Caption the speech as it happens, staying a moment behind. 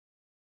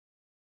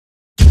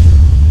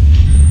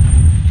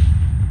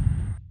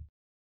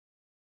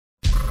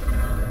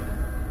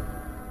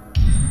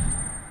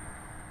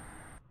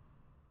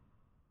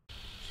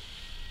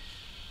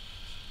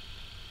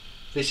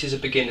This is a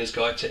beginner's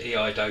guide to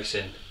EI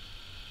dosing.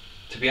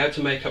 To be able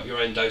to make up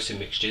your own dosing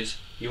mixtures,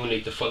 you will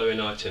need the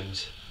following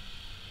items.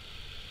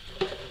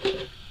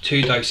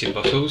 2 dosing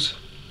bottles.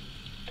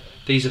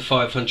 These are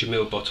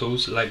 500ml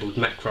bottles labelled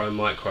macro and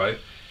micro,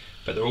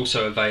 but they're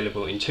also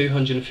available in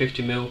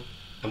 250ml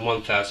and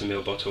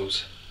 1000ml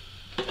bottles.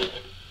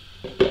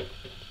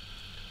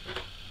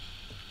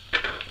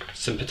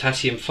 Some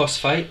potassium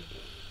phosphate,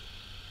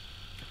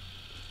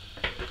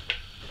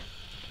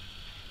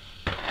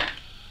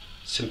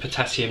 some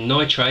potassium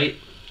nitrate,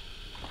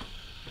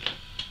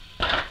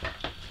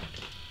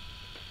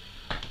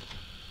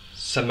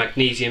 some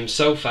magnesium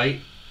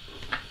sulphate,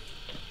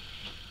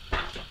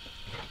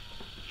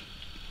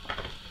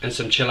 and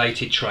some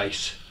chelated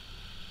trace.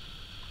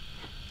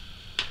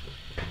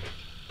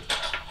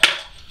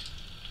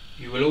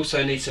 You will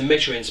also need some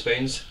measuring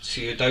spoons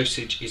so your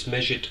dosage is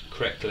measured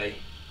correctly.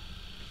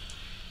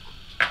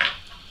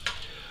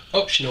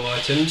 Optional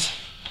items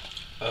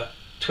are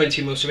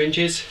 20ml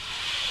syringes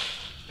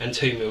and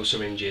 2ml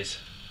syringes.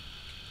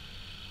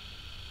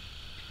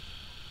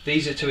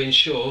 These are to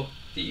ensure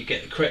that you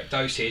get the correct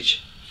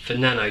dosage for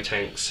nano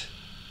tanks.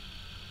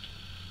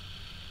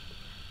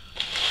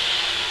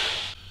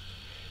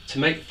 To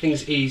make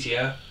things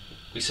easier,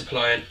 we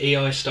supply an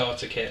EI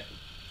starter kit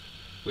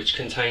which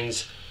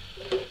contains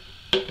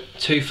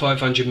 2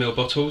 500ml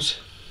bottles,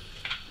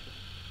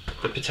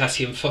 the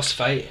potassium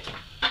phosphate,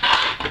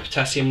 the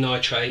potassium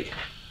nitrate,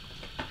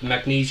 the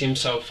magnesium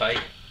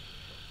sulphate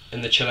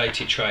and the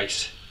chelated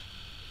trace.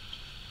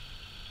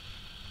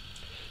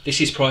 This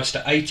is priced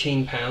at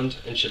 £18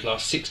 and should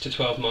last 6 to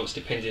 12 months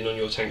depending on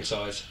your tank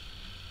size.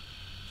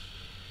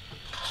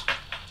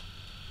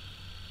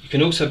 You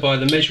can also buy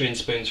the measuring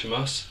spoons from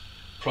us,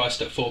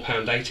 priced at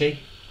 £4.80.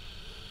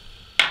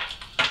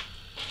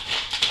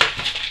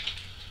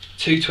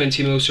 2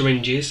 20ml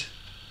syringes,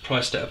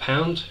 priced at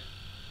 £1.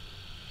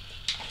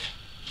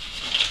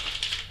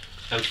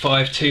 And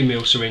 5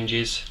 2ml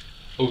syringes,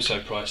 also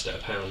priced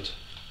at £1.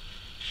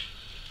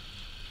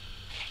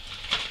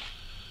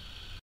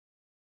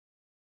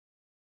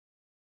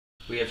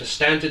 We have a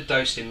standard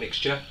dosing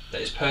mixture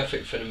that is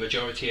perfect for the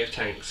majority of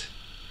tanks.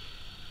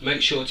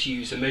 Make sure to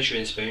use the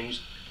measuring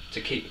spoons to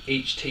keep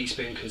each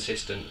teaspoon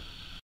consistent.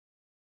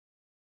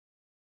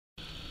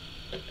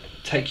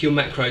 Take your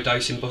macro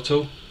dosing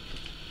bottle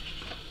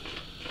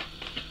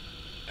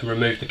and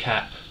remove the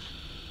cap.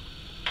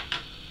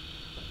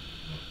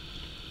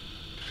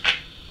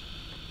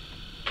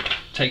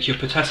 Take your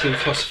potassium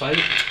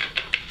phosphate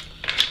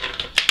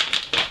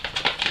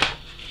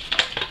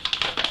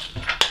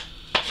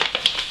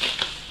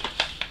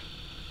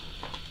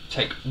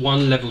take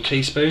 1 level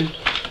teaspoon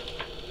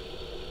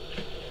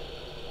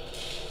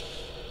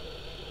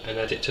and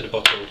add it to the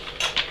bottle.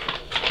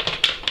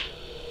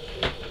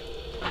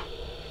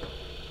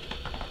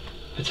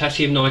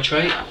 Potassium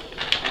nitrate,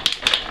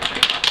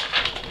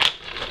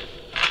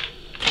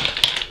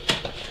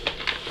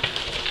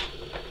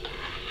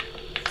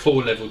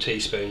 four level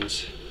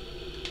teaspoons.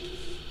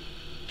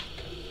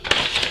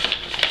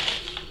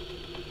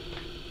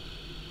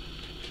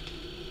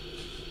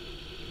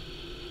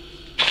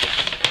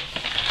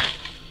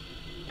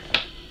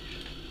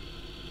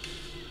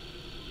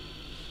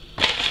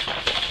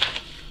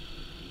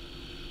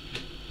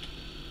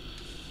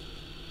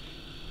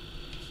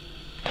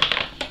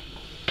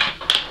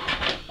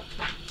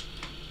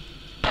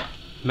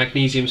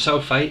 Magnesium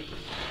sulphate,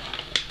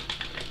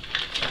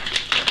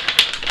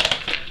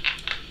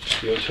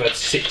 you want to add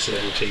 6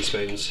 level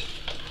teaspoons.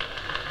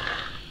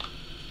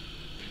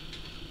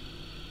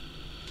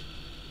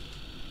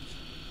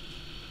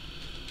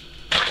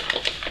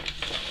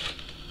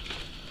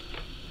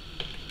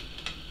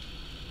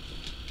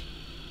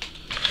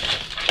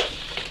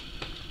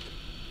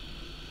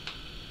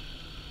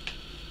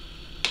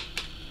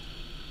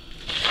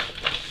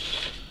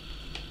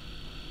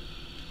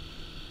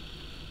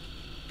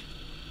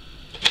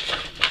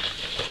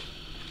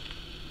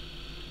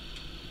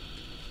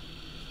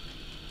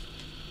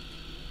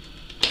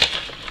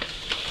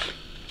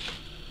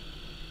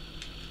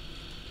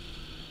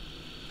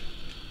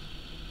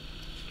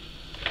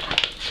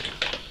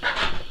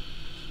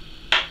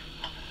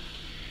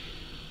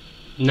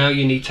 Now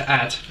you need to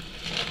add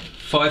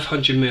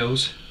 500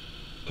 ml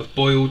of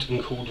boiled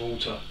and cooled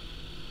water.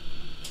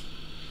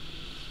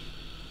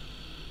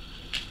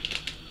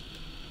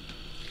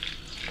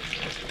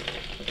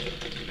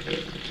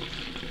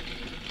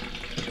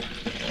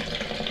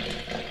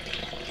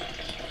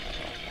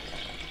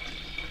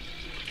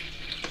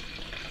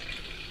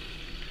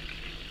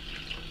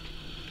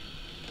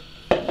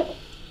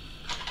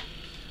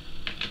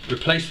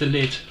 Replace the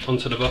lid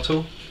onto the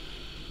bottle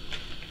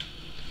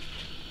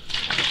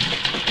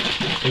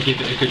and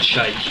give it a good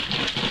shake.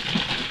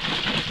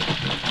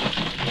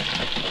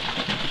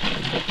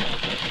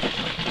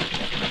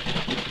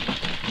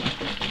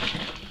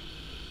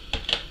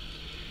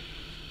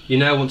 You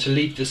now want to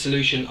leave the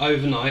solution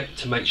overnight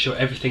to make sure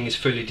everything is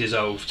fully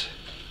dissolved.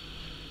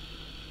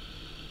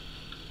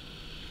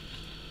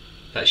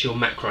 That's your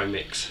macro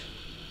mix.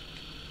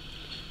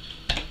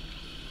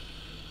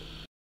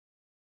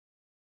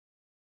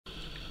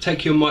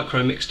 Take your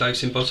micro mix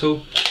dosing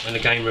bottle and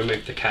again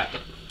remove the cap.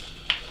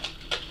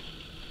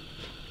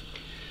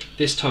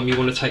 This time you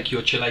want to take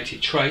your chelated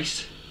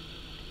trace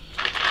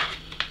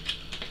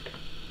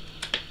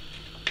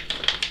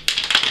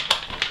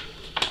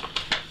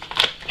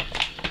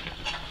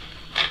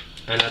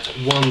and add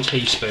 1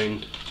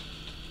 teaspoon.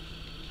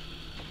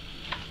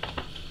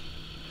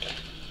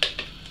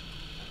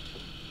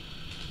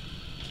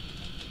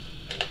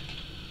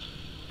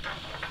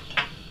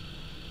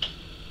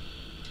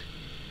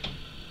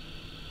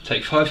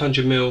 Take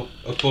 500 ml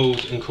of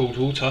boiled and cooled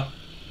water.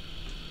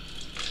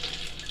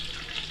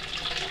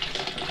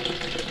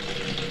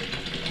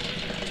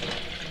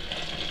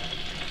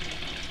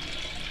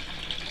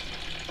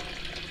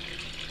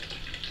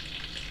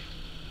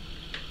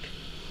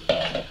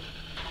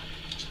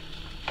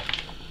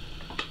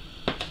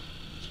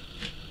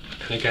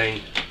 And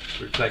again,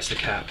 replace the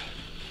cap.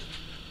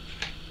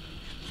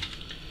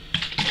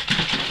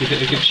 Give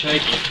it a good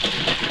shake.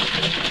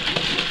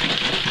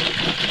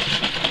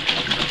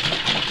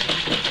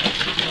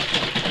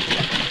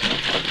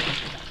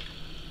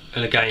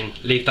 And again,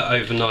 leave that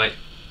overnight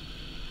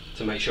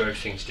to make sure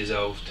everything's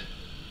dissolved.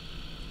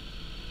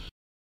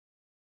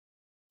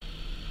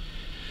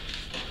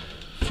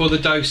 For the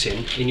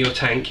dosing in your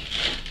tank,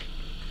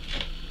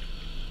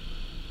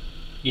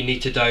 you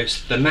need to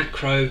dose the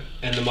macro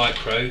and the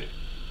micro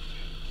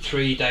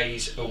 3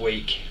 days a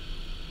week.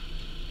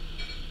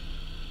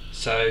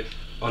 So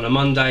on a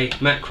Monday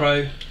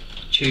macro,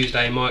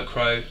 Tuesday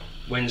micro,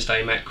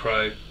 Wednesday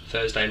macro,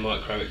 Thursday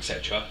micro,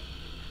 etc.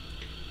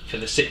 For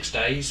the 6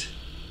 days.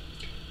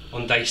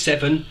 On day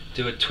 7,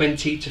 do a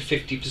 20 to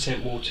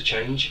 50% water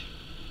change.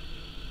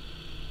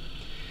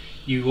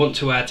 You want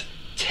to add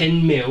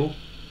 10 ml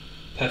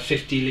per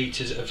 50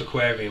 litres of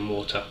aquarium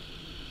water.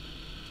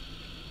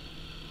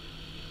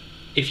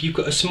 If you've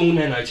got a small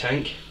nano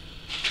tank,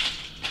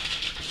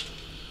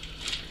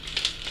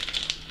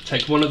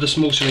 take one of the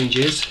small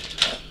syringes,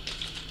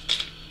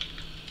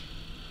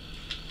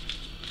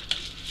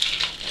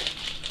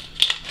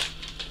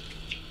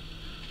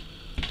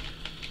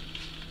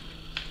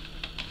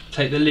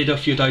 take the lid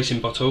off your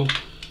dosing bottle,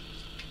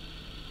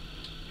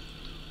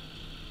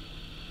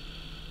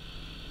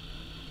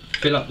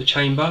 fill up the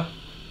chamber,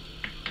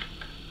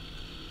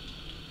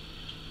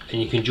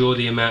 and you can draw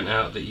the amount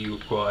out that you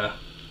require.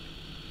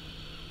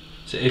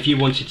 So if you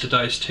wanted to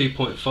dose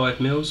 2.5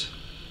 mils,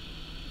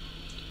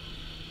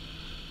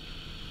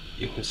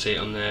 you can see it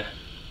on there.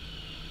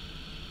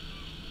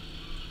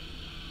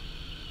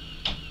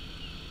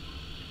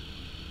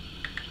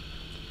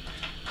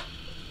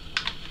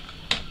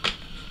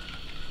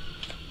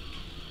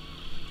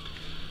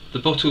 The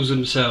bottles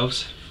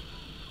themselves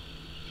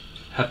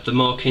have the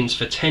markings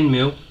for 10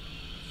 ml,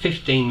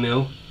 15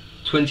 ml,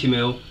 20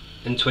 ml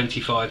and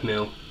 25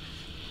 ml.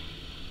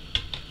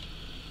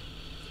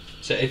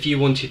 So if you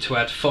wanted to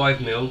add 5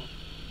 ml,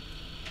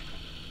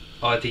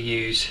 either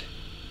use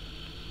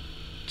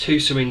 2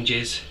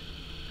 syringes,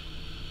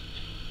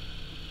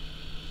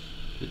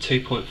 the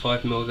 2.5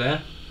 ml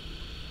there,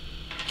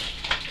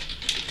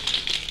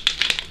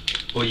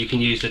 or you can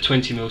use the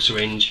 20 ml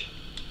syringe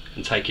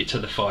and take it to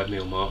the 5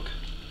 ml mark.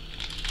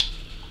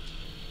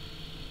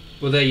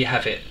 Well, there you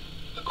have it,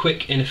 a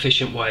quick and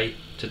efficient way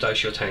to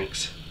dose your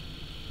tanks.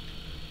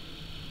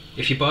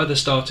 If you buy the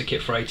starter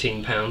kit for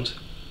 £18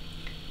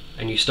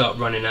 and you start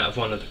running out of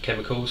one of the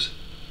chemicals,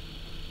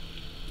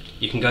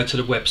 you can go to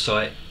the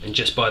website and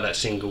just buy that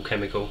single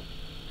chemical.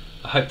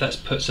 I hope that's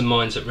put some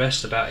minds at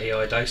rest about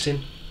EI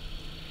dosing.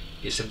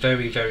 It's a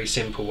very, very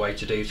simple way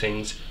to do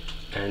things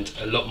and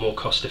a lot more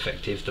cost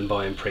effective than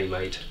buying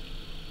pre-made.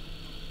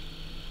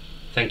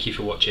 Thank you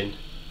for watching.